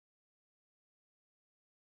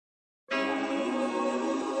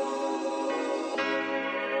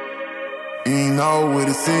Ain't all what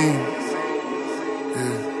it seems.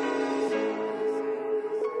 Yeah.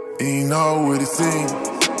 Ain't all what it seems.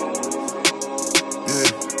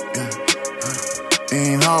 Yeah, yeah.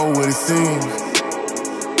 Ain't all what it seems.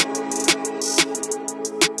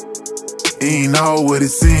 Ain't all what it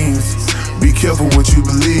seems. Be careful what you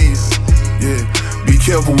believe. Yeah. Be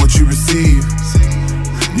careful what you receive.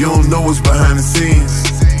 You don't know what's behind the scenes.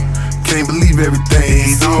 Can't believe everything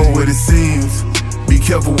ain't all what it seems. Be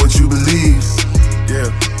careful what you believe. Yeah.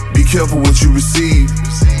 Be careful what you receive.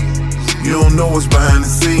 You don't know what's behind the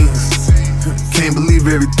scenes. Can't believe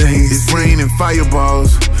everything. It's raining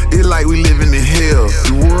fireballs. It like we living in hell.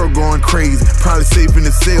 The world going crazy. Probably safe in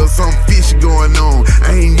the cell. Some fish going on.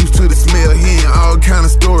 I ain't used to the smell. Hearing all kind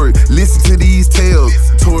of stories. Listen to these tales.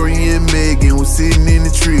 Tori and Megan was sitting in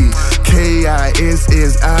the tree. K-I-S-S-I-N-G.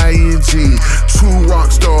 True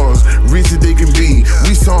rock stars, rich as they can be.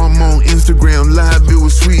 We saw them on Instagram live, it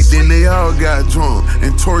was sweet. Then they all got drunk,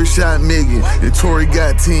 and Tori shot Megan, and Tori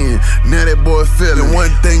got 10. Now that boy fell. And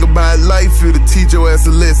one thing about life, it'll teach your ass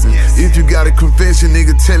a lesson. If you got a confession,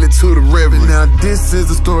 nigga, tell it to the reverend. Now this is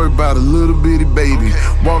a story about a little bitty baby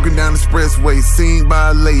walking down the expressway, seen by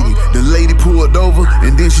a lady. The lady pulled over,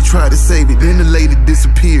 and then she tried to save it. Then the lady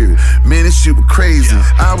disappeared. Man, this shit was crazy.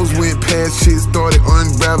 Hours went past, shit started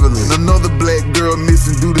unraveling. Another black girl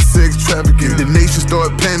missing due to sex trafficking. The nation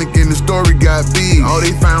started panicking, the story got big. All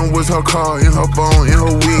they found was her car and her phone and her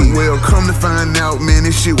wig. Well, come to find out, man,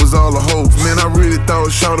 this shit was all a hoax. Man, I really thought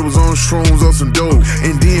Shawty was on shrooms or some dope.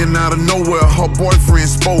 And then out of nowhere, her boyfriend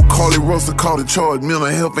spoke. Carly Russell called a charge. Mental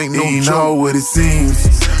health ain't no joke. All what it seems.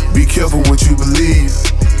 Be careful what you believe.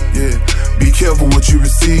 Yeah. Be careful what you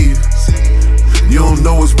receive. You don't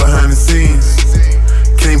know what's behind the scenes.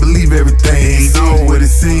 Can't believe everything ain't all what it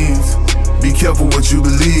seems. Be careful what you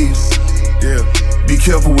believe. Yeah. Be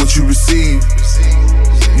careful what you receive.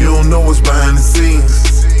 You don't know what's behind the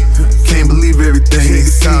scenes. Can't believe everything. Check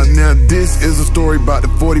this out. Now this is a story about the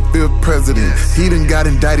 45th president. He done got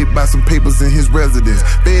indicted by some papers in his residence.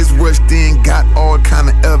 Feds rushed in, got all kind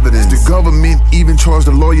of evidence. The government even charged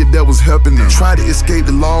a lawyer that was helping him. Tried to escape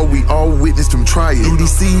the law, we all witnessed him try it. In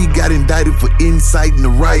DC, he got indicted for inciting a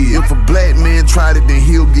riot. If a black man tried it, then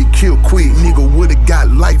he'll get killed quick. Nigga would've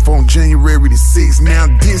got life on January the 6th.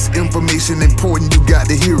 Now this information important, you got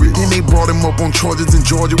to hear it. Then they brought him up on charges in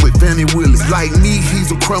Georgia with Fannie Willis. Like me,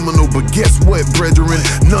 he's a criminal, but guess what, brethren?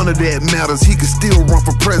 None of that matters, he could still run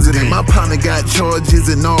for president. My partner got charges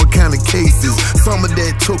in all kind of cases. Some of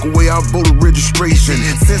that took away our voter registration.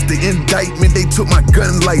 Since the indictment, they took my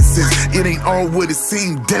gun license. It ain't all what it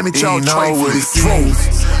seems, damn it, y'all trifling.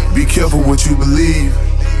 Be careful what you believe.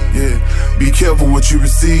 Yeah, be careful what you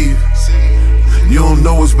receive. You don't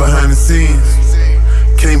know what's behind the scenes.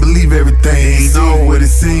 Can't believe everything ain't all what it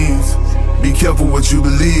seems. Be careful what you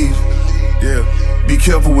believe. Yeah. Be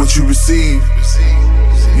careful what you receive.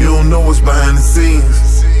 You don't know what's behind the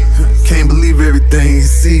scenes. Can't believe everything you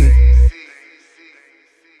see.